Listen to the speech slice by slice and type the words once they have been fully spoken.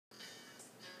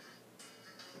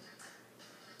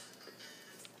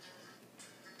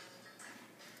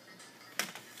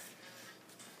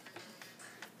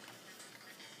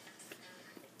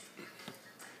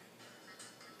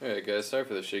Alright guys, sorry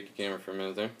for the shaky camera for a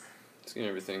minute there. Just getting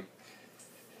everything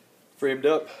framed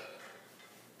up.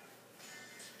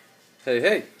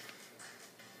 Hey!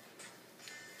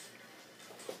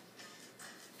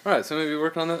 Alright, so maybe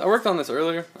working on this. I worked on this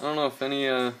earlier. I don't know if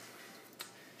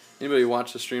anybody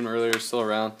watched the stream earlier is still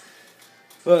around.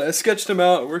 But I sketched him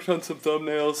out, worked on some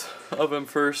thumbnails of him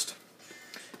first,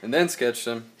 and then sketched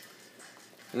him,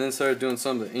 and then started doing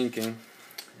some of the inking.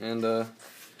 And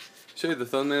show you the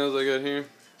thumbnails I got here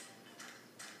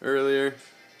earlier.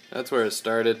 That's where it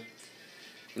started.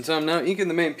 And so I'm now inking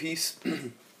the main piece,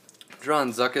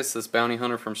 drawing Zuckuss, this bounty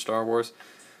hunter from Star Wars.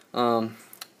 Don't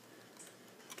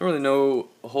really know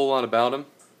a whole lot about him.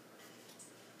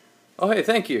 Oh hey,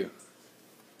 thank you.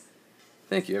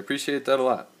 Thank you, I appreciate that a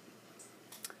lot.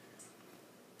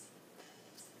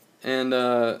 And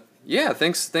yeah,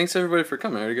 thanks everybody for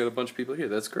coming. I already got a bunch of people here.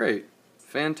 That's great.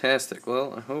 Fantastic.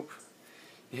 Well, I hope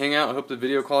you hang out. I hope the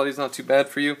video quality is not too bad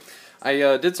for you.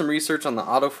 I did some research on the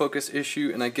autofocus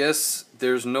issue, and I guess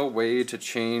there's no way to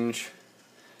change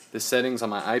the settings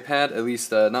on my iPad, at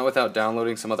least not without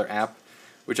downloading some other app,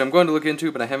 which I'm going to look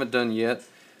into, but I haven't done yet.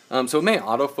 So it may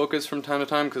autofocus from time to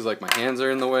time because like my hands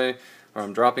are in the way or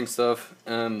I'm dropping stuff,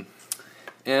 and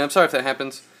I'm sorry if that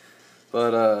happens,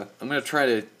 but I'm gonna try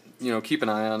to keep an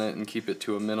eye on it and keep it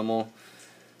to a minimal,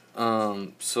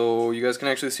 so you guys can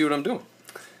actually see what I'm doing.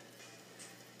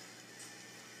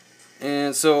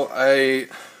 And so I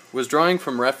was drawing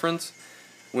from reference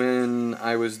when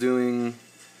I was doing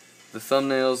the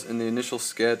thumbnails in the initial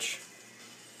sketch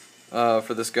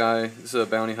for this guy. This is a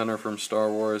bounty hunter from Star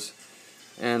Wars,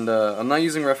 and I'm not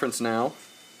using reference now.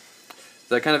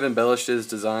 So I kind of embellished his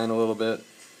design a little bit,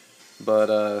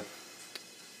 but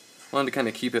wanted to kind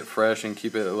of keep it fresh and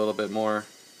keep it a little bit more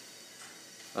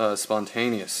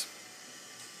spontaneous.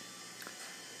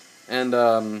 And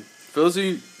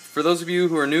for those of you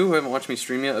who are new, who haven't watched me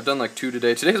stream yet, I've done like 2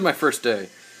 today. Today is my first day,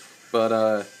 but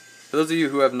for those of you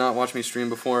who have not watched me stream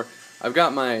before, I've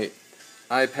got my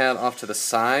iPad off to the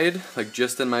side, like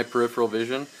just in my peripheral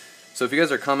vision. So if you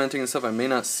guys are commenting and stuff, I may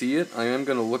not see it. I am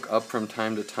going to look up from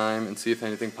time to time and see if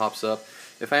anything pops up.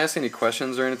 If I ask any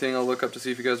questions or anything, I'll look up to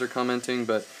see if you guys are commenting.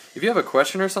 But if you have a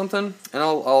question or something, and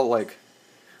I'll like,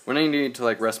 when I need to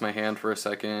like rest my hand for a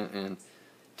second and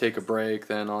take a break,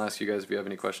 then I'll ask you guys if you have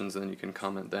any questions, and then you can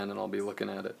comment then, and I'll be looking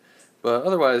at it. But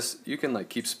otherwise, you can like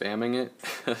keep spamming it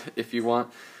if you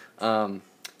want,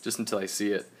 just until I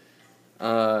see it.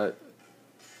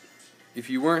 If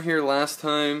you weren't here last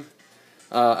time,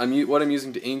 what I'm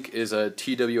using to ink is a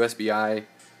TWSBI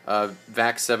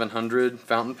VAC 700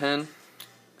 fountain pen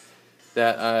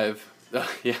that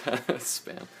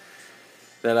spam.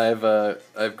 That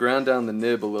I've ground down the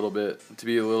nib a little bit to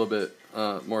be a little bit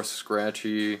more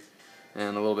scratchy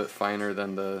and a little bit finer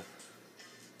than the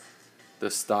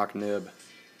stock nib.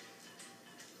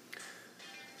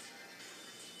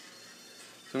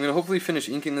 So I'm going to hopefully finish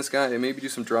inking this guy and maybe do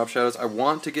some drop shadows. I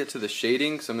want to get to the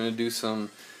shading, so I'm going to do some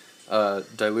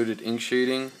diluted ink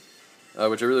shading,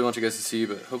 which I really want you guys to see,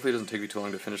 but hopefully it doesn't take me too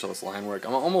long to finish all this line work.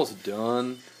 I'm almost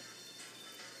done.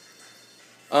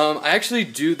 I actually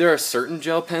do, there are certain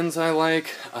gel pens I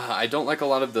like. I don't like a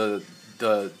lot of the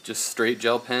just straight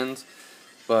gel pens,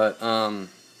 but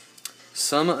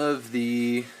some of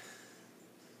the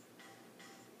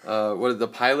the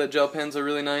Pilot gel pens are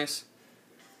really nice.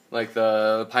 Like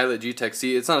the Pilot G-Tech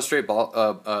C. It's not a straight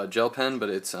ball gel pen, but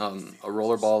it's a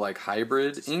rollerball like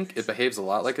hybrid ink. It behaves a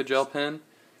lot like a gel pen.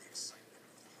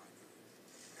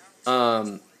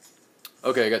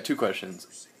 Okay, I got 2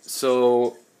 questions.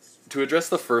 So to address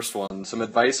the first one, some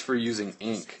advice for using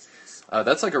ink.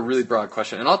 That's like a really broad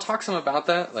question, and I'll talk some about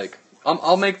that. Like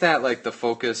I'll make that like the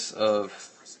focus of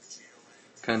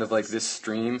kind of like this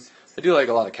stream. I do like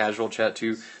a lot of casual chat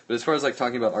too, but as far as like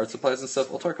talking about art supplies and stuff,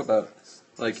 I'll talk about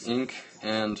like ink,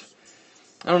 and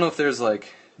I don't know if there's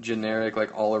like generic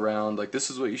like all around like this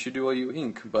is what you should do while you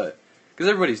ink, but because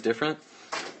everybody's different.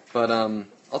 But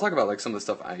I'll talk about like some of the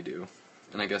stuff I do,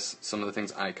 and I guess some of the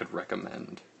things I could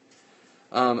recommend.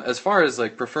 As far as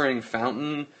like preferring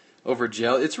fountain over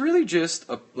gel, it's really just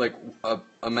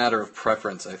a matter of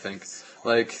preference, I think.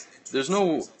 Like there's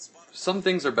no, some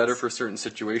things are better for certain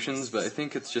situations, but I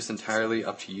think it's just entirely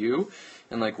up to you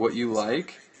and like what you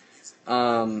like.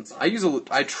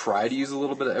 I try to use a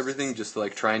little bit of everything just to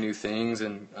like try new things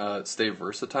and stay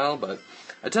versatile, but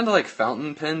I tend to like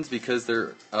fountain pens because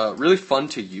they're really fun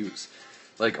to use.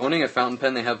 Like owning a fountain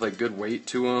pen, they have like good weight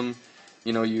to them.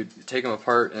 You know, you take them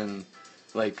apart and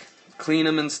like clean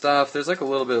them and stuff. There's like a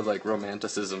little bit of like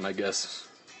romanticism, I guess,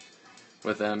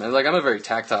 with them. And like I'm a very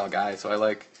tactile guy, so I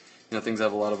like, you know, things that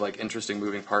have a lot of like interesting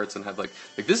moving parts and have like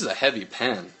this is a heavy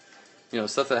pen.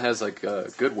 stuff that has like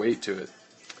good weight to it.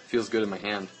 Feels good in my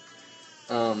hand.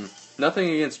 Nothing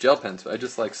against gel pens, but I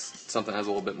just like something that has a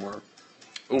little bit more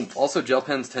oomph. Also, gel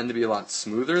pens tend to be a lot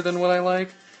smoother than what I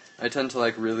like. I tend to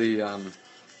like really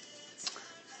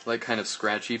like kind of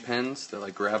scratchy pens that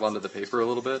like grab onto the paper a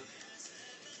little bit,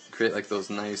 create like those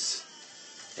nice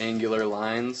angular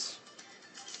lines.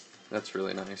 That's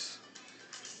really nice.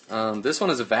 This one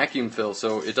is a vacuum fill,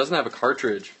 so it doesn't have a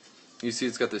cartridge. You see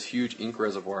it's got this huge ink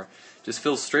reservoir. Just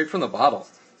fills straight from the bottle.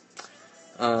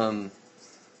 And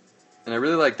I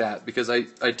really like that because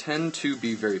I tend to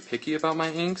be very picky about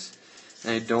my inks,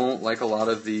 and I don't like a lot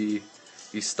of the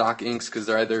stock inks because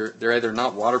they're either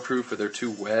not waterproof or they're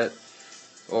too wet,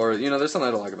 or there's something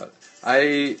I don't like about it.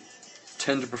 I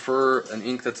tend to prefer an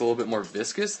ink that's a little bit more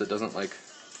viscous, that doesn't like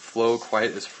flow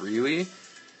quite as freely,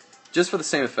 just for the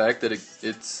same effect that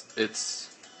it's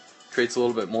creates a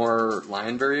little bit more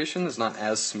line variation. It's not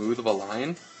as smooth of a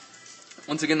line.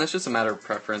 Once again, that's just a matter of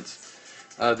preference.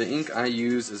 The ink I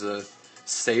use is a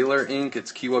Sailor ink.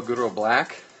 It's Kiwaguro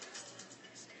Black,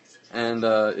 and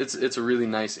it's a really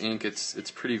nice ink.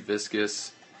 It's pretty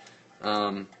viscous,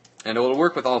 and it will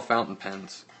work with all fountain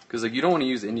pens, because like you don't want to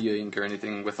use India ink or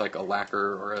anything with like a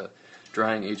lacquer or a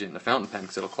drying agent in a fountain pen,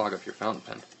 because it'll clog up your fountain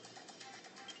pen.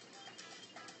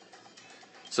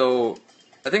 So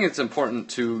I think it's important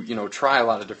to try a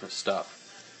lot of different stuff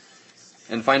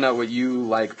and find out what you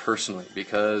like personally,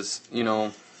 because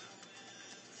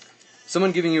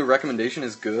someone giving you a recommendation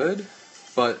is good,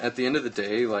 but at the end of the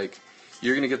day, like,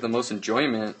 you're going to get the most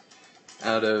enjoyment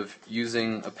out of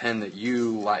using a pen that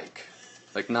you like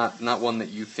not one that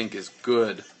you think is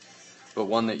good, but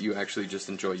one that you actually just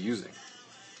enjoy using.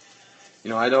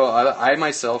 I know I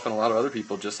myself and a lot of other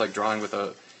people just like drawing with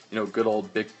a good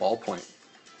old big ballpoint.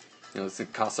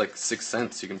 It costs like 6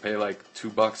 cents. You can pay like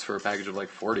 $2 for a package of like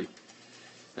 40.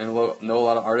 And I know a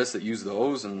lot of artists that use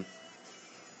those and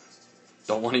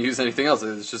don't want to use anything else.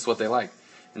 It's just what they like,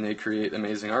 and they create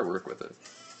amazing artwork with it.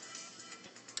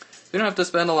 You don't have to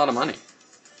spend a lot of money.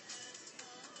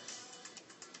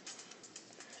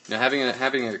 Having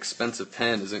an expensive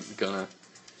pen isn't gonna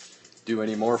do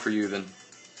any more for you than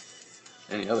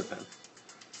any other pen,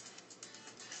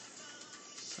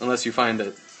 unless you find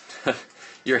that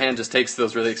your hand just takes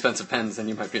those really expensive pens, then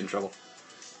you might be in trouble.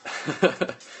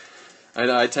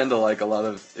 I tend to like a lot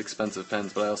of expensive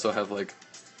pens, but I also have like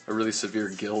a really severe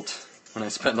guilt when I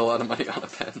spend a lot of money on a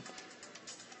pen.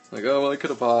 Like, oh well, I could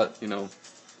have bought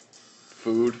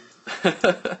food,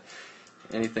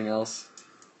 anything else.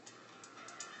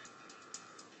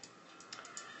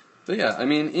 But yeah, I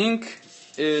mean, ink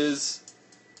is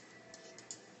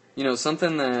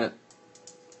something that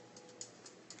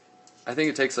I think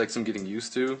it takes like some getting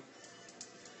used to.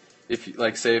 If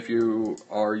you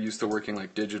are used to working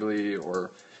like digitally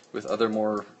or with other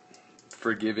more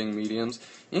forgiving mediums,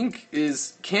 ink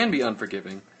can be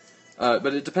unforgiving,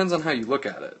 but it depends on how you look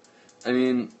at it. I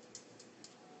mean,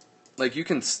 like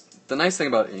the nice thing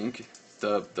about ink,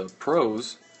 the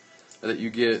pros, are that you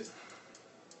get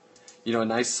a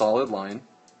nice solid line.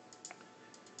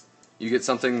 You get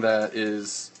something that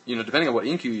is depending on what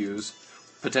ink you use,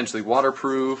 potentially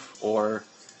waterproof or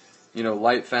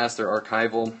light fast or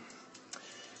archival.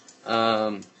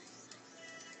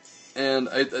 And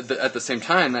at the same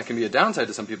time, that can be a downside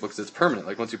to some people because it's permanent.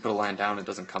 Like once you put a line down, it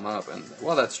doesn't come up. And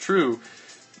while that's true,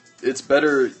 it's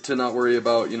better to not worry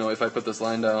about if I put this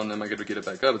line down, am I going to get it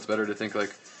back up? It's better to think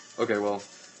like, okay, well,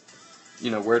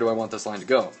 where do I want this line to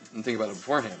go? And think about it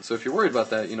beforehand. So if you're worried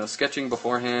about that, sketching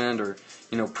beforehand or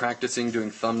practicing doing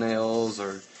thumbnails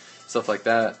or stuff like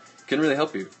that can really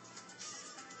help you.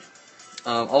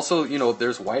 Also,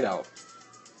 there's whiteout.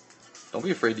 Don't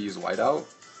be afraid to use whiteout.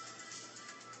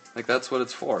 Like, that's what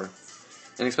it's for.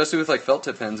 And especially with, like, felt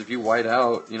tip pens, if you white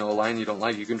out, a line you don't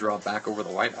like, you can draw back over the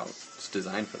whiteout. It's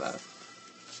designed for that.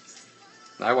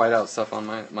 I white out stuff on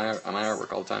my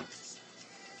artwork all the time.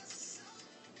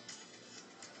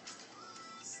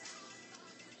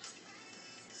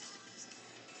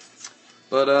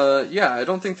 But, yeah, I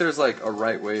don't think there's, like, a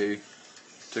right way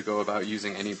to go about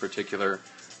using any particular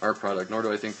art product, nor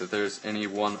do I think that there's any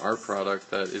one art product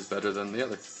that is better than the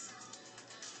other.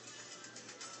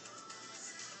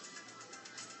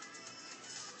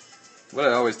 What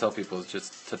I always tell people is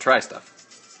just to try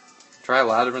stuff. Try a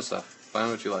lot of different stuff. Find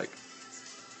what you like.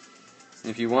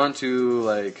 If you want to,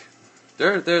 like,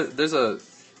 there's a,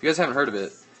 if you guys haven't heard of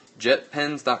it,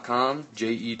 jetpens.com,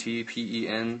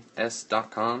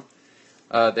 JETPENS.com.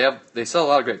 They sell a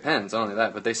lot of great pens, not only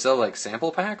that, but they sell, like,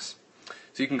 sample packs.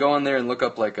 So you can go on there and look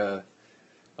up, like, a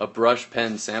brush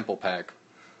pen sample pack,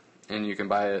 and you can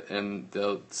buy it, and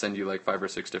they'll send you, like, 5 or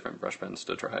 6 different brush pens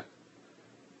to try.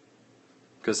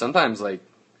 Because sometimes, like,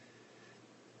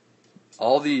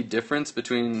 all the difference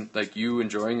between, like, you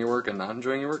enjoying your work and not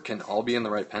enjoying your work can all be in the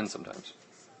right pen sometimes.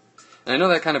 And I know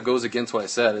that kind of goes against what I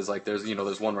said, is like there's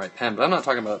one right pen, but I'm not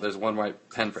talking about there's one right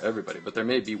pen for everybody, but there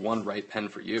may be one right pen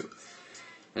for you.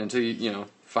 And until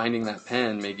finding that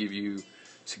pen may give you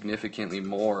significantly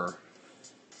more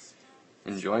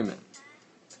enjoyment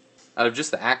out of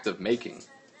just the act of making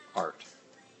art.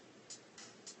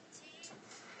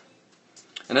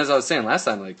 And as I was saying last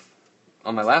time, like,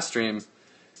 on my last stream,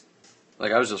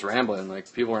 like, I was just rambling,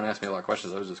 like, people weren't asking me a lot of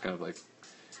questions, I was just kind of, like,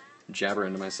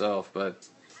 jabbering to myself, but,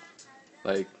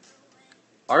 like,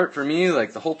 art for me,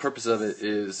 like, the whole purpose of it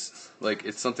is, like,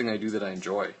 it's something I do that I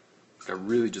enjoy. Like, I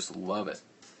really just love it.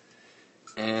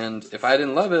 And if I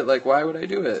didn't love it, like, why would I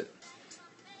do it?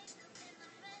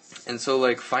 And so,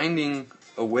 like, finding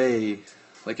a way,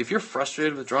 like, if you're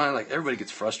frustrated with drawing, like, everybody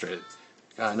gets frustrated.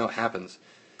 God, I know it happens.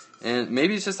 And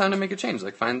maybe it's just time to make a change.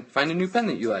 Like, find a new pen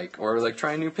that you like, or, like,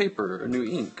 try a new paper, or new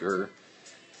ink, or,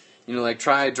 like,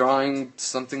 try drawing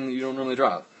something that you don't normally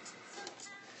draw.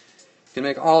 It can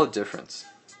make all the difference.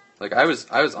 Like, I was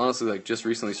honestly, like, just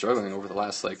recently struggling over the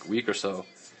last, like, week or so,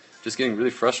 just getting really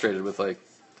frustrated with, like,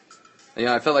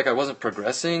 I felt like I wasn't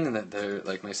progressing, and that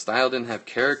like, my style didn't have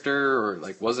character, or,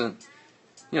 like, wasn't,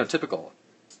 typical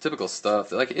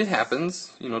stuff. Like, it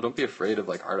happens. Don't be afraid of,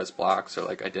 like, artist blocks or,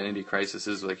 like, identity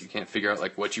crises. Like, you can't figure out,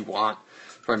 like, what you want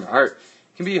from your art.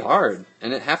 It can be hard,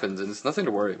 and it happens, and it's nothing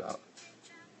to worry about.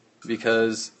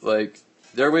 Because, like,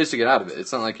 there are ways to get out of it.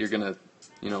 It's not like you're gonna,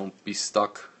 be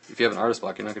stuck. If you have an artist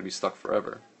block, you're not gonna be stuck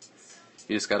forever.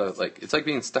 You just gotta, like, it's like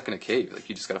being stuck in a cave. Like,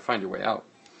 you just gotta find your way out.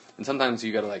 And sometimes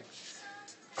you gotta, like,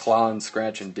 claw and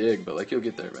scratch and dig, but, like, you'll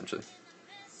get there eventually.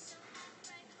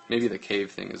 Maybe the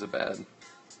cave thing is a bad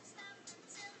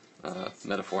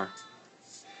metaphor,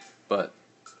 but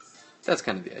that's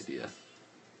kind of the idea.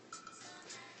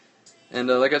 And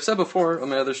like I've said before on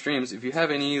my other streams, if you have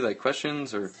any, like,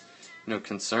 questions or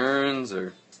concerns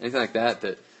or anything like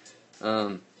that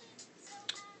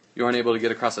you aren't able to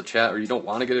get across the chat, or you don't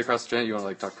want to get across the chat, you want to,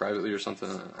 like, talk privately or something,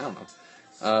 I don't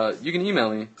know. You can email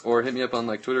me or hit me up on,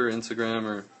 like, Twitter, Instagram,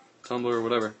 or Tumblr, or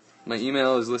whatever. My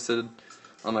email is listed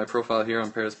on my profile here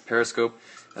on Periscope,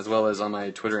 as well as on my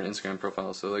Twitter and Instagram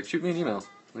profile. So, like, shoot me an email.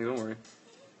 Like, don't worry.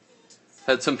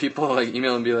 Had some people, like,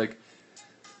 email and be like,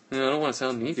 I don't want to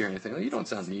sound needy or anything. Like, you don't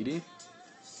sound needy.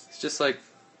 It's just like,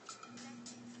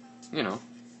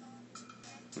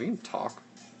 we can talk.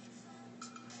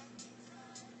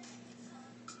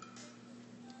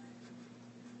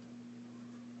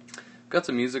 Got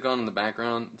some music on in the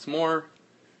background. It's more...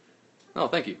 Oh,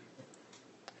 thank you.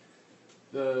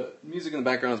 The music in the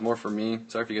background is more for me.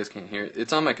 Sorry if you guys can't hear it.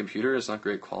 It's on my computer. It's not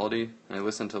great quality. I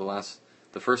listened to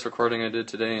the first recording I did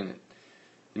today, and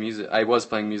the music. I was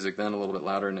playing music then a little bit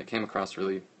louder, and it came across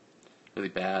really, really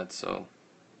bad. So I'm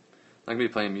not gonna be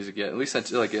playing music yet. At least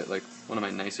until I get, like, one of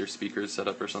my nicer speakers set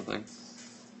up or something.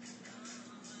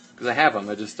 Because I have them.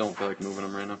 I just don't feel like moving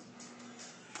them right now.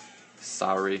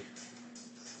 Sorry.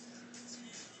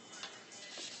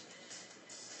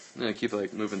 I'm going to keep,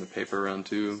 like, moving the paper around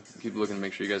too. Keep looking to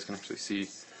make sure you guys can actually see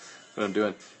what I'm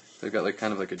doing. I've got, like,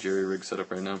 kind of like a jury rig set up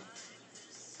right now.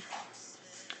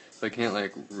 So I can't,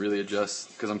 like, really adjust,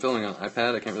 because I'm filming on an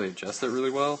iPad, I can't really adjust it really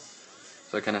well.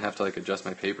 So I kind of have to, like, adjust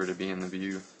my paper to be in the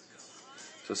view.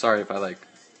 So sorry if I, like,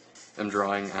 am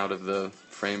drawing out of the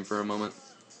frame for a moment.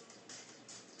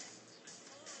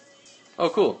 Oh,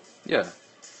 cool. Yeah.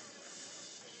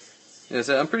 Yeah,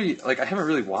 so I'm pretty, like, I haven't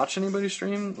really watched anybody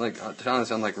stream. Like, to be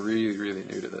honest, I'm, like, really, really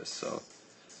new to this, so.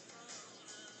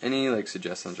 Any, like,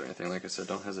 suggestions or anything, like I said,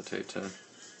 don't hesitate to,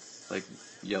 like,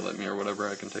 yell at me or whatever,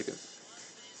 I can take it.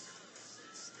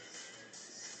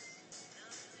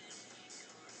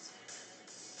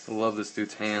 I love this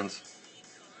dude's hands.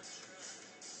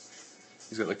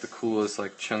 He's got, like, the coolest,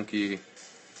 like, chunky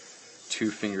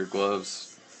two-finger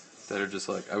gloves that are just,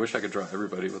 like, I wish I could draw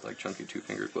everybody with, like, chunky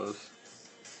two-finger gloves.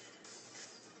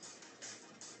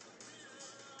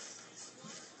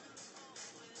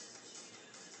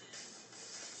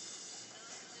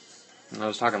 I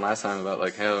was talking last time about,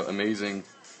 like, how amazing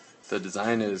the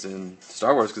design is in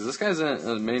Star Wars, because this guy's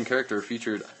a main character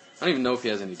featured. I don't even know if he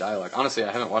has any dialogue. Honestly,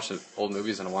 I haven't watched old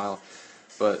movies in a while,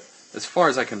 but as far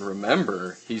as I can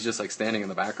remember, he's just, like, standing in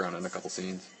the background in a couple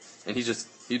scenes, and he's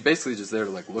basically just there to,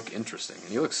 like, look interesting, and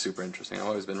he looks super interesting. I've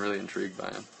always been really intrigued by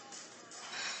him.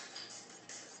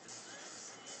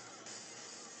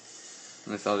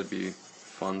 And I thought it'd be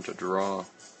fun to draw.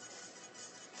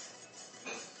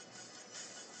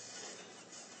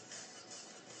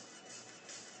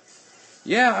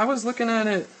 Yeah, I was looking at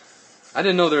it. I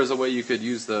didn't know there was a way you could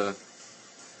use the,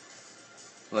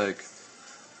 like,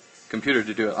 computer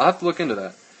to do it. I'll have to look into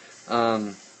that.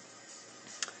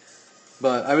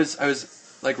 But I was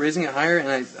like raising it higher, and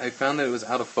I found that it was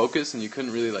out of focus, and you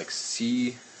couldn't really like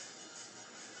see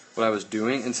what I was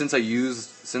doing. And since I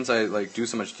like do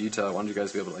so much detail, I wanted you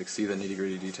guys to be able to like see the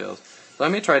nitty-gritty details. So I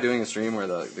may try doing a stream where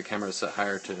the camera is set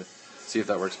higher to see if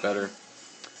that works better.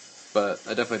 But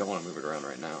I definitely don't want to move it around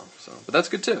right now. So, but that's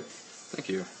good too. Thank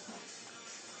you.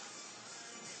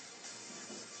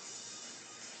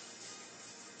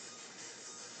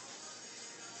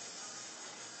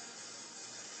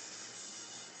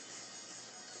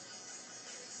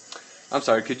 I'm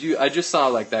sorry, could you, I just saw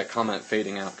like that comment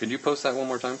fading out. Could you post that one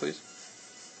more time, please?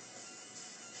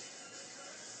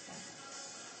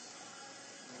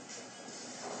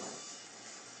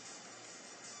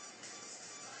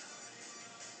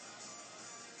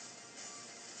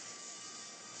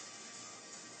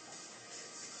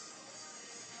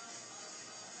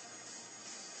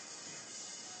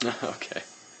 Okay.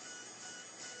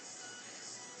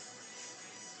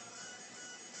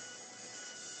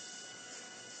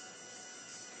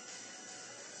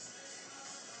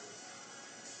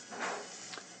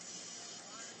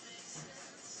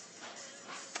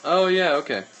 Oh yeah,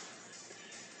 okay.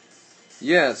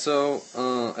 Yeah, so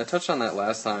I touched on that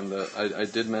last time. That I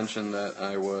did mention that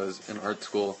I was in art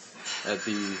school at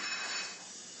the.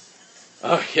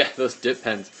 Oh yeah, those dip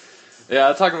pens. Yeah,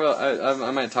 I'll talk about.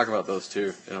 I might talk about those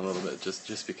too in a little bit,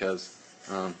 just because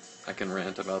I can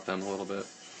rant about them a little bit.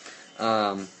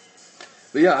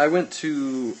 But yeah, I went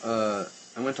to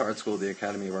art school at the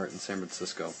Academy of Art in San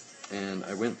Francisco, and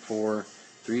I went for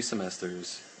 3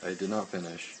 semesters. I did not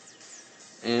finish,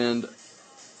 and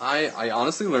I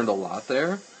honestly learned a lot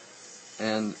there,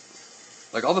 and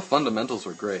like all the fundamentals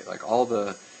were great. Like all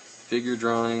the figure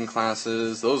drawing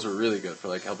classes, those were really good for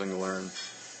like helping to learn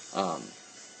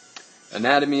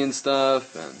anatomy and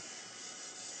stuff. And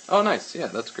oh, nice, yeah,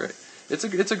 that's great.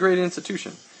 It's a great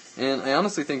institution, and I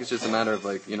honestly think it's just a matter of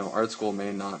like, you know, art school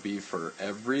may not be for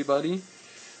everybody,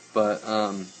 but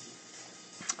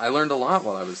I learned a lot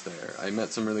while I was there. I met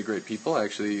some really great people. I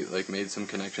actually like made some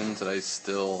connections that I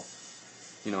still,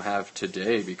 you know, have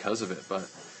today because of it. But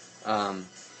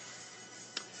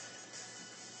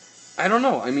I don't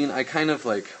know. I mean, I kind of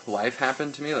like life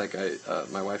happened to me. Like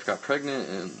my wife got pregnant,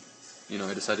 and you know,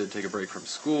 I decided to take a break from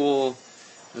school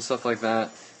and stuff like that.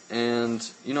 And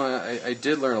you know, I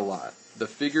did learn a lot. The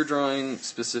figure drawing,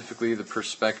 specifically the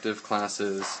perspective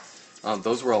classes,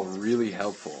 those were all really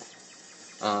helpful.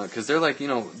 Because they're like, you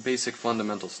know, basic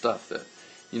fundamental stuff that,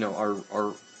 you know,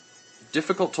 are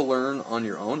difficult to learn on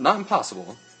your own. Not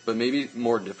impossible, but maybe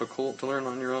more difficult to learn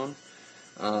on your own.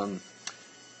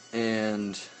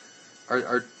 And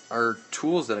are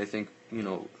tools that I think, you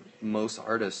know, most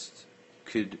artists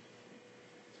could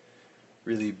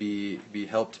really be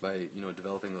helped by, you know,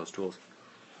 developing those tools.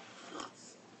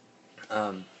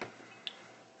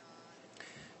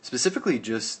 Specifically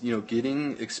just, you know,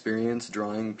 getting experience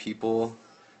drawing people,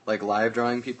 like live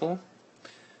drawing people,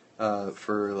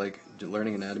 for like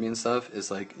learning anatomy and stuff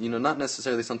is like, you know, not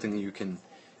necessarily something that you can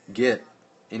get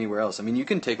anywhere else. I mean, you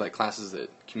can take like classes at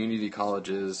community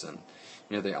colleges, and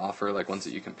you know, they offer like ones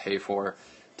that you can pay for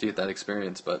to get that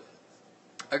experience, but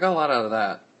I got a lot out of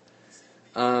that.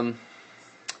 And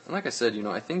like I said, you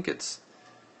know, I think it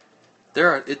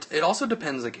also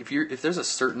depends, like if there's a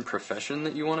certain profession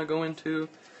that you want to go into,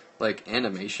 like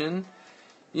animation,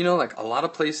 you know, like a lot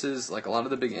of places, like a lot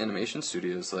of the big animation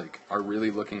studios, like are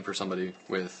really looking for somebody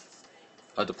with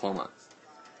a diploma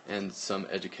and some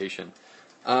education.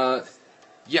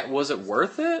 Yeah, was it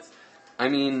worth it? I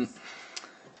mean,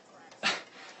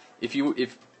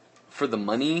 if for the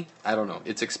money, I don't know,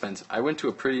 it's expensive. I went to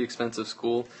a pretty expensive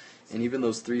school, and even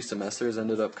those 3 semesters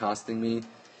ended up costing me,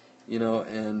 you know,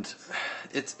 and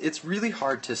it's really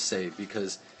hard to say,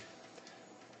 because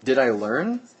did I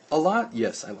learn a lot?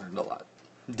 Yes, I learned a lot.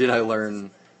 Did I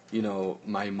learn, you know,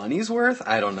 my money's worth?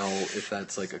 I don't know if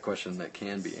that's like a question that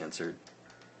can be answered.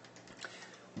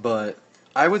 But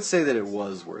I would say that it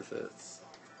was worth it.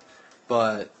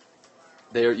 But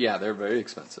they're very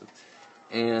expensive.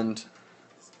 And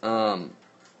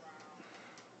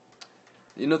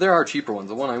you know, there are cheaper ones.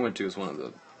 The one I went to is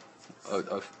one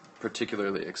of a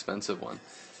particularly expensive one.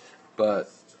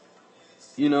 But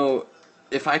you know,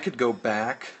 if I could go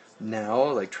back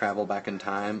now, like travel back in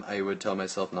time, I would tell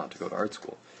myself not to go to art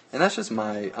school. And that's just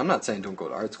I'm not saying don't go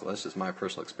to art school, that's just my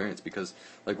personal experience, because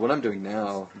like what I'm doing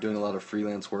now, doing a lot of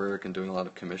freelance work and doing a lot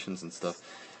of commissions and stuff,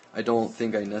 I don't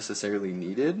think I necessarily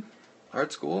needed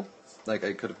art school. Like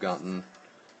I could have gotten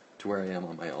to where I am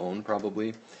on my own,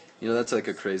 probably. You know, that's like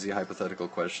a crazy hypothetical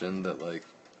question that, like,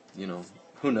 you know,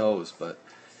 who knows, but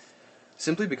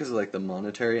simply because of like the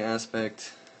monetary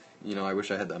aspect. You know, I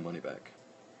wish I had that money back.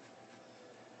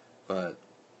 But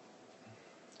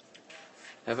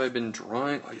have I been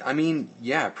drawing? I mean,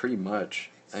 yeah, pretty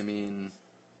much. I mean,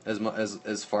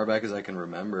 as far back as I can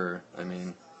remember. I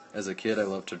mean, as a kid, I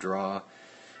loved to draw.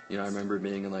 You know, I remember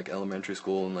being in like elementary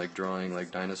school and like drawing like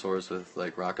dinosaurs with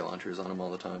like rocket launchers on them all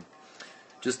the time.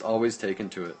 Just always taken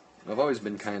to it. I've always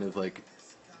been kind of like,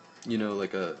 you know,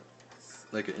 like an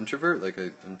introvert.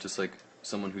 I'm just like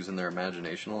someone who's in their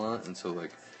imagination a lot, and so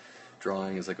like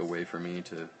drawing is like a way for me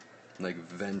to like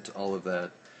vent all of that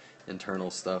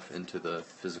internal stuff into the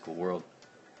physical world.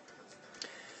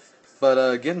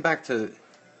 But getting back to,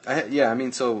 I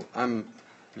mean, so I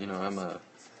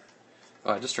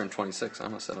just turned 26. I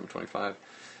almost said I'm 25.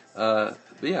 But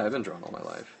yeah, I've been drawing all my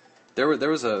life. There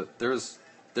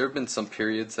have been some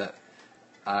periods that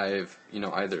I've, you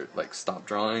know, either like stopped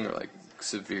drawing or like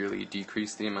severely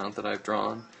decreased the amount that I've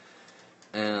drawn.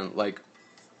 And like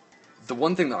the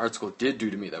one thing the art school did do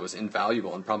to me that was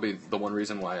invaluable, and probably the one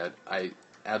reason why I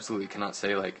absolutely cannot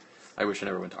say like I wish I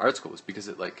never went to art school, was because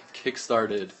it like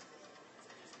kickstarted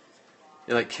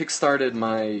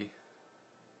my,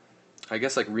 I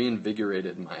guess, like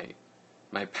reinvigorated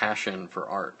my passion for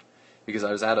art. Because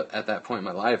I was at that point in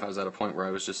my life, I was at a point where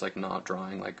I was just like not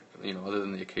drawing, like, you know, other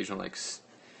than the occasional like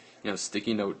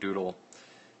sticky note doodle,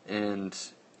 and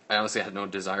I honestly had no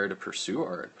desire to pursue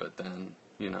art. But then,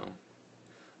 you know,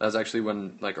 that was actually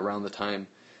when, like, around the time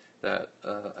that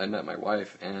I met my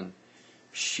wife, and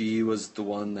she was the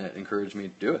one that encouraged me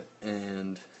to do it.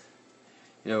 And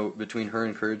you know, between her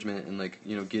encouragement and like,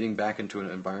 you know, getting back into an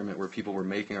environment where people were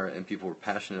making art and people were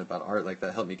passionate about art, like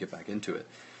that helped me get back into it.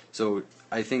 So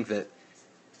I think that,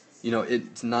 you know,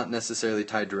 it's not necessarily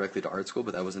tied directly to art school,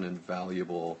 but that was an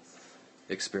invaluable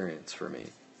experience for me.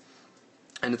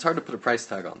 And it's hard to put a price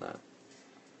tag on that.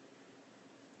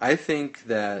 I think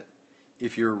that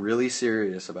if you're really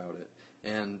serious about it,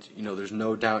 and, you know, there's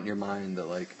no doubt in your mind that,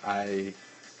 like, I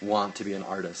want to be an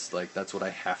artist, like, that's what I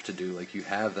have to do, like, you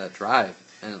have that drive,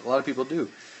 and a lot of people do,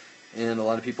 and a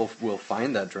lot of people will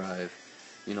find that drive,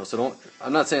 you know, so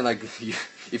I'm not saying, like,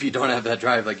 if you don't have that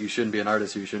drive, like, you shouldn't be an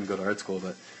artist or you shouldn't go to art school,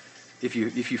 but if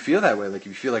you feel that way, like, if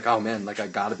you feel like, oh man, like, I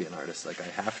gotta be an artist, like, I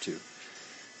have to,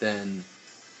 then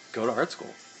go to art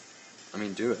school. I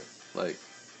mean, do it. Like,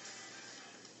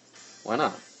 why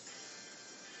not?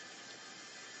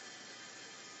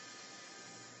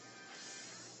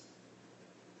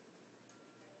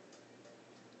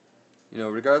 You know,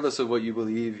 regardless of what you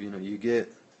believe, you know, you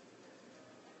get,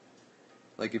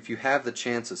 like, if you have the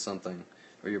chance at something,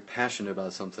 or you're passionate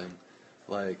about something,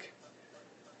 like,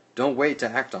 don't wait to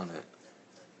act on it.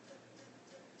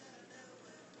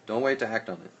 Don't wait to act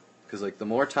on it. Because, like, the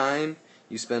more time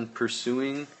you spend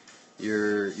pursuing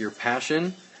your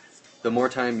passion, the more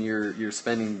time you're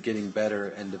spending getting better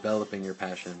and developing your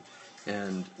passion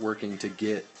and working to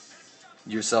get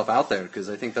yourself out there. Because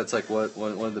I think that's, like, what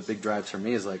one of the big drives for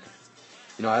me is, like,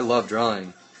 you know, I love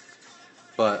drawing,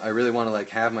 but I really want to, like,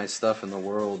 have my stuff in the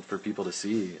world for people to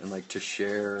see and, like, to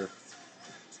share,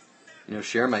 you know,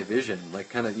 share my vision, like,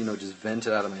 kind of, you know, just vent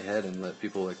it out of my head and let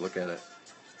people, like, look at it.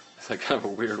 It's, like, kind of a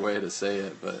weird way to say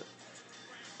it, but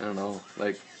I don't know,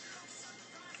 like,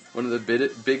 one of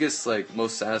the biggest, like,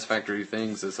 most satisfactory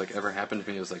things that's, like, ever happened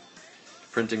to me was, like,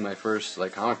 printing my first,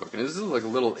 like, comic book. And this is, like, a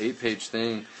little 8-page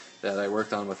thing that I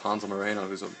worked on with Hansel Moreno,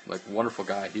 who's a, like, wonderful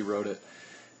guy. He wrote it.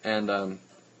 And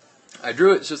I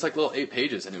drew it. It's just, like, little 8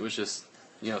 pages, and it was just,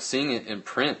 you know, seeing it in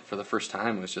print for the first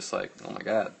time was just like, oh my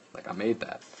god, like, I made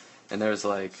that. And there's,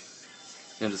 like,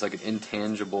 you know, just, like, an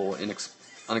intangible,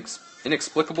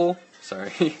 inexplicable,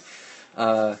 sorry,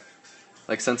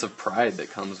 like, sense of pride that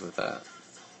comes with that.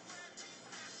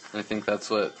 And I think that's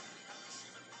what,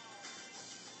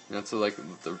 you know, that's, like,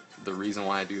 the reason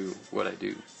why I do what I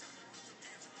do.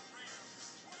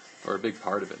 Or a big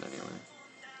part of it, anyway.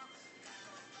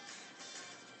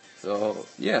 So,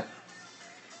 yeah.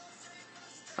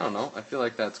 I don't know. I feel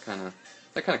like that kind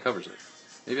of covers it.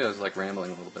 Maybe I was, like, rambling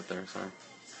a little bit there, sorry.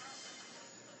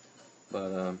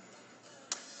 But,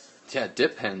 yeah,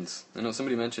 dip pens. I know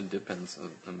somebody mentioned dip pens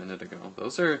a minute ago.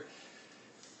 Those are,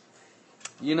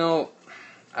 you know,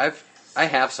 I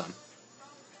have some.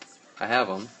 I have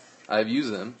them. I've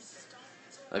used them.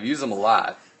 I've used them a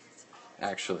lot,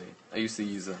 actually. I used to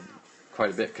use them quite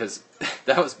a bit, because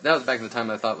that was back in the time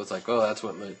I thought was like, oh, that's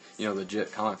what, you know,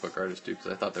 legit comic book artists do,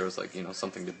 because I thought there was, like, you know,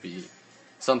 something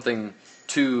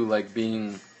to, like,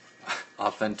 being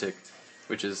authentic,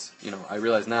 which is, you know, I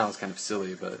realize now it's kind of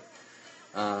silly, but,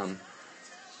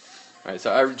 alright,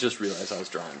 so I just realized I was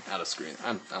drawing out of screen.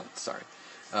 I'm sorry.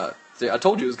 See, I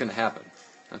told you it was going to happen.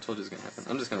 I'm just going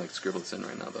to, like, scribble this in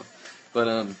right now, though.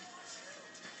 But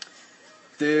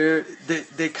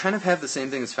they kind of have the same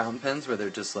thing as fountain pens, where they're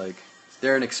just like,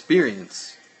 they're an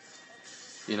experience.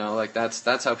 You know, like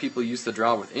that's how people used to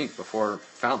draw with ink before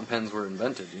fountain pens were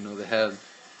invented. You know, they had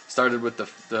started with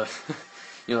the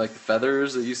you know, like the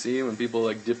feathers that you see when people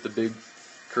like dip the big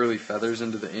curly feathers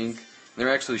into the ink.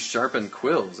 They're actually sharpened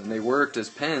quills, and they worked as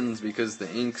pens because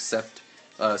the ink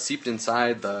seeped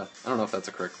inside the, I don't know if that's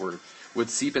a correct word, would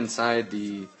seep inside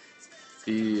the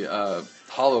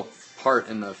hollow part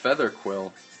in the feather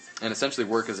quill and essentially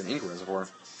work as an ink reservoir.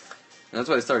 And that's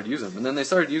why they started using them. And then they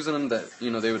started using them that,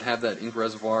 you know, they would have that ink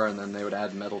reservoir, and then they would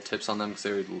add metal tips on them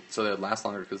so they would last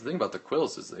longer. Because the thing about the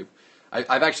quills is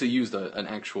I've actually used an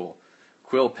actual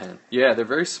quill pen. Yeah, they're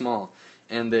very small,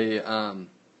 and they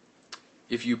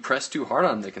if you press too hard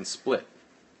on them, they can split.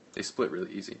 They split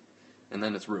really easy, and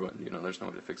then it's ruined. You know, there's no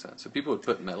way to fix that. So people would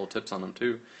put metal tips on them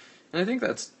too, and I think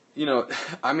that's, you know,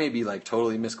 I may be like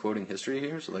totally misquoting history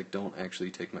here, so like don't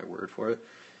actually take my word for it,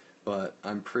 but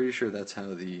I'm pretty sure that's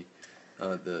how the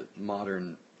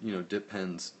modern, you know, dip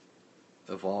pens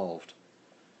evolved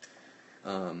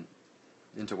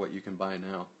into what you can buy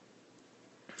now.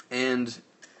 And,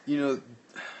 you know,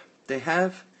 they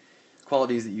have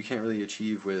qualities that you can't really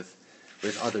achieve with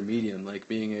other medium, like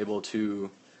being able to,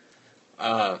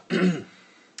 like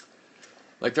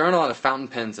there aren't a lot of fountain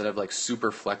pens that have like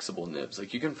super flexible nibs.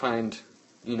 Like you can find,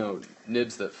 you know,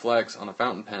 nibs that flex on a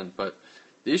fountain pen, but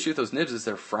the issue with those nibs is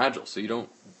they're fragile, so they don't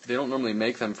normally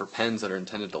make them for pens that are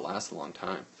intended to last a long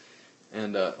time.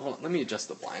 And hold on, let me adjust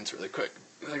the blinds really quick.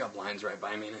 I got blinds right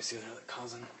by me, and I see they're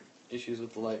causing issues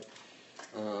with the light.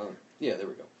 Yeah, there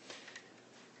we go.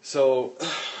 So,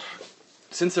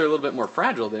 since they're a little bit more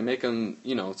fragile, they make them,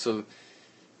 you know, so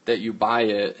that you buy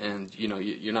it and, you know,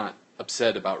 you're not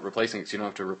upset about replacing it, so you don't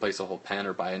have to replace a whole pen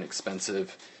or buy an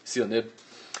expensive steel nib.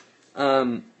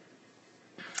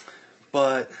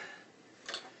 But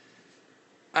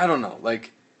I don't know,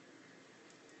 like,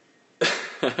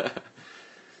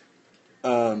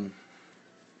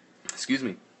 excuse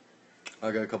me,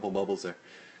 I got a couple bubbles there.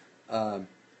 And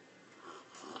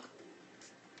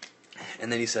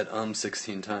then he said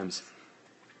 16 times.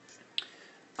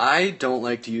 I don't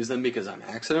like to use them because I'm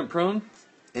accident prone,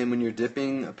 and when you're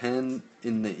dipping a pen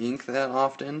in the ink that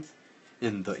often,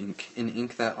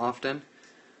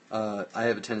 I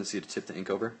have a tendency to tip the ink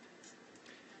over.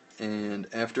 And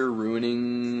after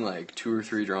ruining like 2 or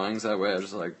 3 drawings that way, I was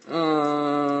just like, you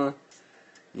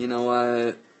know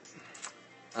what?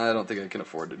 I don't think I can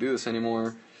afford to do this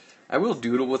anymore. I will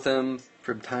doodle with them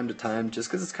from time to time just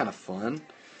because it's kind of fun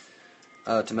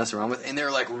to mess around with. And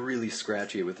they're like really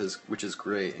scratchy with this, which is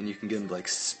great. And you can get them to like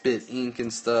spit ink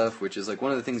and stuff, which is like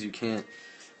one of the things you can't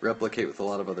replicate with a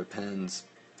lot of other pens.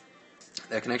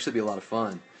 That can actually be a lot of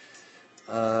fun.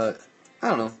 I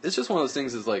don't know. It's just one of those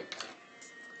things is like,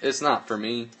 it's not for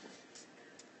me.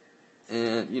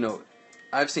 And, you know,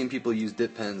 I've seen people use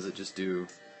dip pens that just do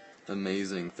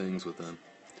amazing things with them.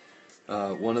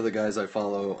 One of the guys I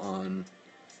follow on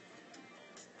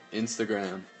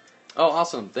Instagram. Oh,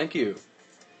 awesome. Thank you.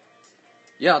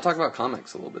 Yeah, I'll talk about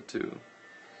comics a little bit too.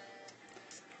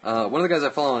 One of the guys I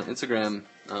follow on Instagram,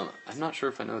 I'm not sure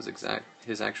if I know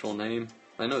his actual name.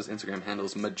 I know his Instagram handle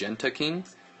is Magenta King,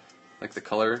 like the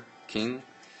color King.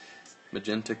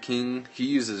 Magenta King. He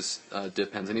uses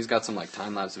dip pens, and he's got some like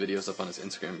time-lapse videos up on his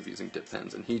Instagram of using dip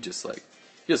pens, and he does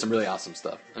some really awesome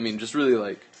stuff. I mean, just really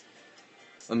like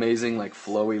amazing like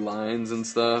flowy lines and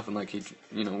stuff, and like he,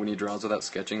 you know, when he draws without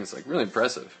sketching, it's like really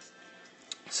impressive.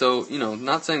 So, you know,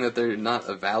 not saying that they're not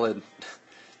a valid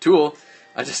tool.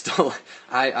 I just don't.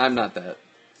 I'm not that.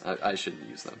 I shouldn't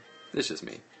use them. It's just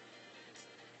me.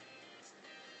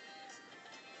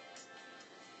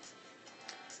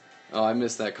 Oh, I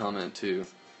missed that comment too.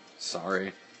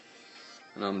 Sorry.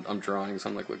 And I'm drawing, so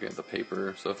I'm like looking at the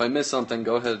paper. So if I miss something,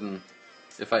 go ahead and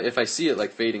if I see it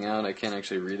like fading out, I can't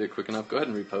actually read it quick enough. Go ahead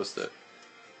and repost it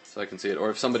so I can see it. Or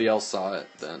if somebody else saw it,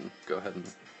 then go ahead and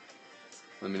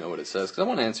let me know what it says, because I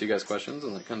want to answer you guys' questions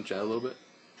and like kind of chat a little bit.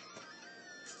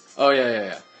 Oh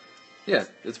yeah. Yeah,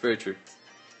 it's very true.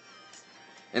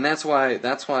 And that's why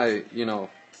you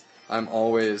know, I'm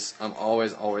always you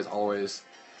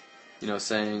know,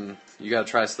 saying you gotta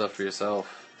try stuff for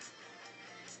yourself.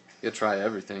 You gotta try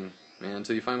everything, man,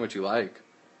 until you find what you like.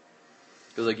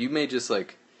 Because like you may just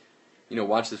like, you know,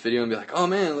 watch this video and be like, oh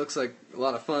man, it looks like a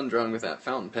lot of fun drawing with that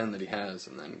fountain pen that he has,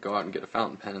 and then go out and get a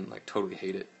fountain pen and like totally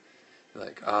hate it. You're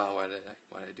like, oh, why did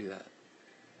I do that?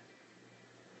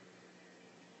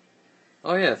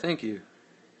 Oh yeah, thank you.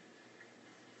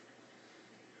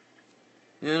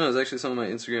 Yeah, no, it was actually some of my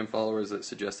Instagram followers that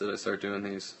suggested I start doing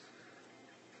these.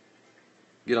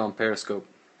 Get on Periscope,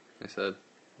 they said.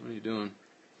 What are you doing?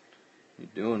 What are you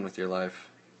doing with your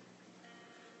life?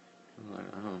 I'm like,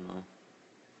 I don't know.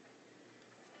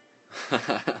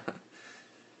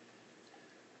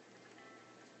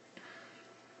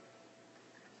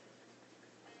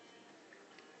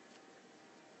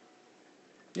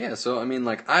 Yeah, so I mean,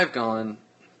 like, I've gone,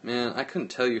 man, I couldn't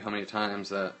tell you how many times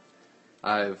that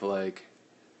I've, like,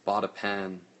 bought a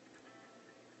pen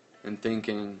and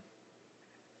thinking,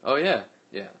 oh yeah,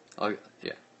 yeah,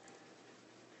 yeah.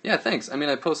 Yeah, thanks. I mean,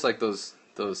 I post, like, those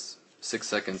 6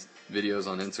 second videos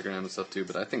on Instagram and stuff too,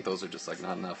 but I think those are just, like,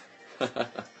 not enough.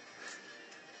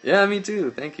 Yeah, me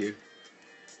too, thank you.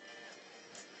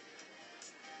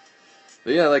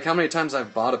 But yeah, like, how many times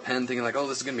I've bought a pen thinking, like, oh,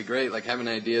 this is gonna be great, like, have an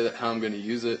idea that how I'm gonna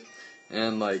use it,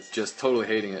 and, like, just totally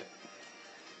hating it.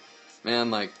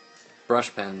 Man, like,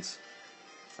 brush pens.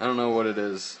 I don't know what it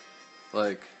is.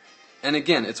 Like, and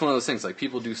again, it's one of those things, like,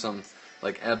 people do some,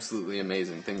 like, absolutely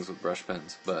amazing things with brush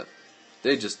pens, but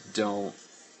they just don't,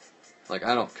 like,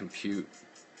 I don't compute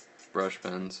brush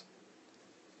pens.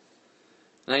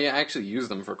 And I actually used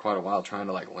them for quite a while, trying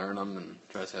to, like, learn them and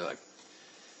try to say, like,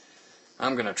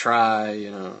 I'm gonna try,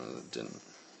 you know,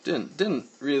 didn't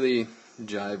really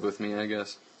jive with me, I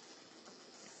guess.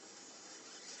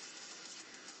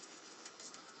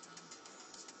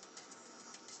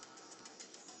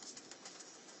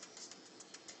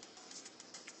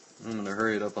 I'm gonna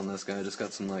hurry it up on this guy. I just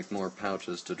got some, like, more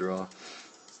pouches to draw.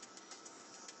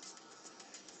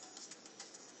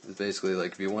 It's basically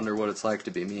like, if you wonder what it's like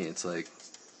to be me, it's like,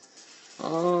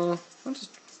 I'll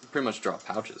just pretty much draw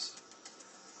pouches.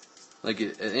 Like,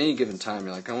 at any given time,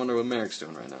 you're like, I wonder what Merrick's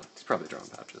doing right now. He's probably drawing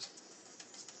pouches.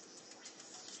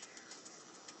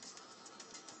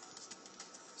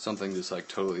 Something just, like,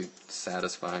 totally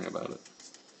satisfying about it.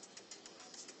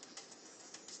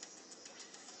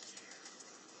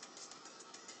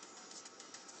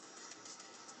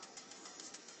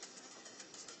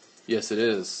 Yes, it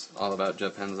is all about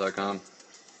jetpens.com.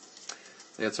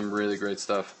 They got some really great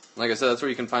stuff. Like I said, that's where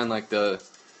you can find, like, the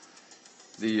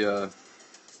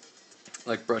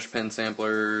like, brush pen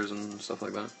samplers and stuff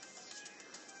like that.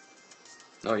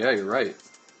 Oh yeah, you're right.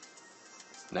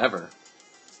 Never. Like,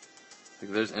 if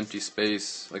there's empty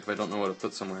space, like, if I don't know what to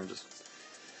put somewhere,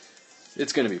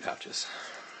 it's gonna be pouches.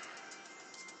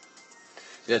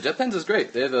 Yeah, JetPens is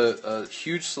great. They have a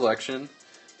huge selection.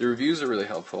 The reviews are really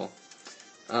helpful.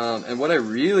 And what I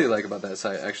really like about that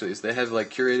site, actually, is they have,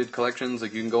 like, curated collections.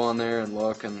 Like, you can go on there and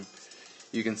look, and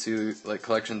you can see, like,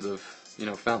 collections of, you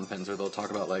know, fountain pens, or they'll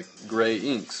talk about, like, gray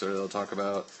inks, or they'll talk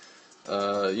about,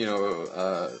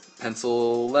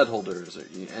 pencil lead holders, or,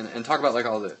 and talk about, like,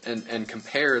 all the, and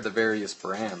compare the various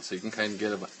brands, so you can kind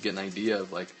of get an idea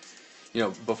of, like, you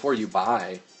know, before you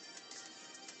buy,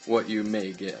 what you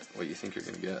may get, what you think you're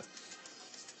going to get.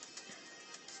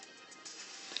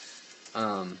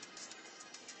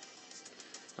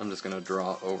 I'm just going to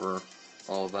draw over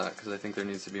all of that, because I think there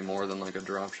needs to be more than, like, a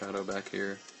drop shadow back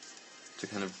here to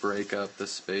kind of break up the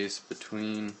space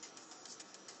between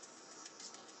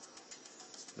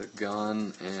the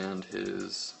gun and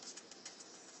his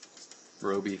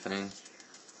roby thing.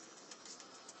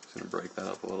 Just going to break that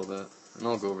up a little bit. And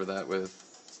I'll go over that with,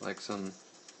 like, some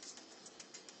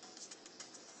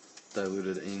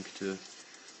diluted ink to...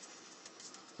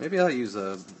 Maybe I'll use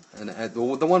the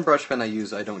one brush pen I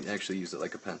use, I don't actually use it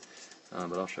like a pen,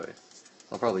 but I'll show you.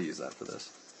 I'll probably use that for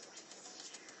this.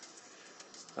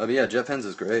 But yeah, JetPens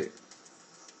is great.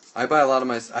 I buy a lot of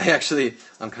my...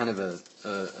 I'm kind of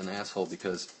an asshole,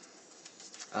 because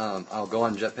I'll go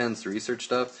on JetPens to research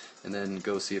stuff, and then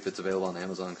go see if it's available on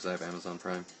Amazon, because I have Amazon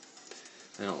Prime.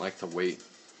 I don't like to wait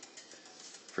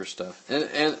for stuff.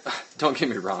 And don't get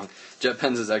me wrong,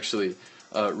 JetPens is actually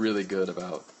really good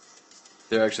about...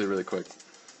 They're actually really quick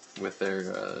with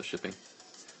their shipping.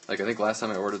 Like, I think last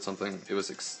time I ordered something, it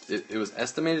was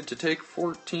estimated to take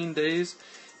 14 days,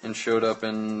 and showed up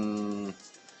in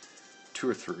 2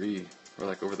 or 3, or,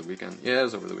 like, over the weekend. Yeah, it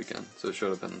was over the weekend, so it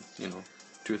showed up in, you know,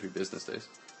 2 or 3 business days.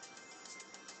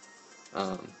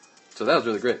 So that was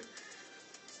really great.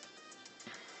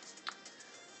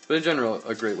 But in general,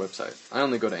 a great website. I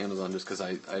only go to Amazon just because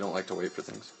I don't like to wait for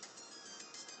things.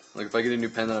 Like, if I get a new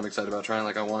pen that I'm excited about trying,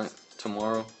 like, I want it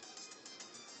tomorrow,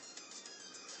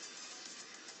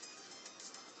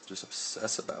 just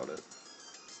obsess about it.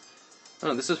 I don't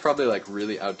know, this is probably, like,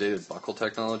 really outdated buckle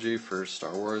technology for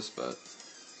Star Wars, but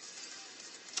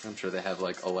I'm sure they have,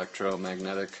 like,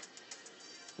 electromagnetic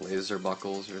laser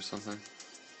buckles or something.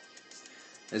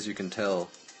 As you can tell,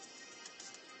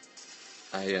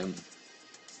 I am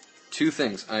two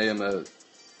things. I am a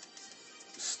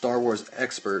Star Wars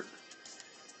expert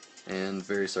and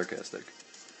very sarcastic.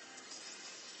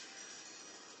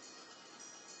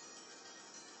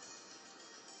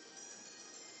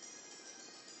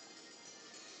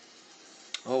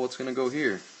 Oh, what's gonna go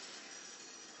here?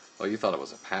 Oh, you thought it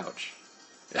was a pouch.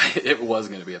 It was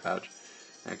gonna be a pouch,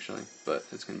 actually, but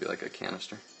it's gonna be like a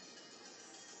canister.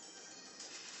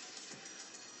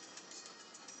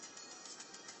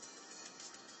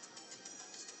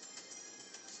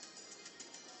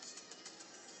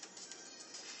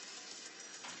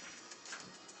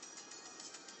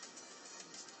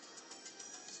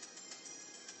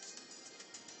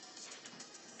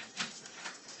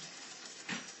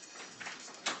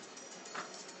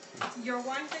 Your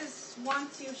wife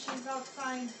wants you. She's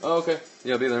outside. Oh, okay.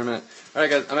 Yeah, I'll be there in a minute. All right,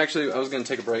 guys. I was gonna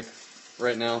take a break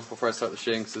right now before I start the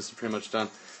shading, because this is pretty much done.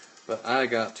 But I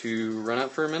got to run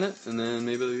out for a minute, and then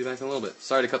maybe I'll be back in a little bit.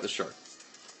 Sorry to cut this short.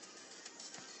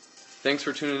 Thanks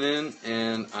for tuning in,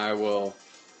 and I will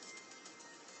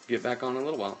get back on in a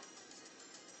little while.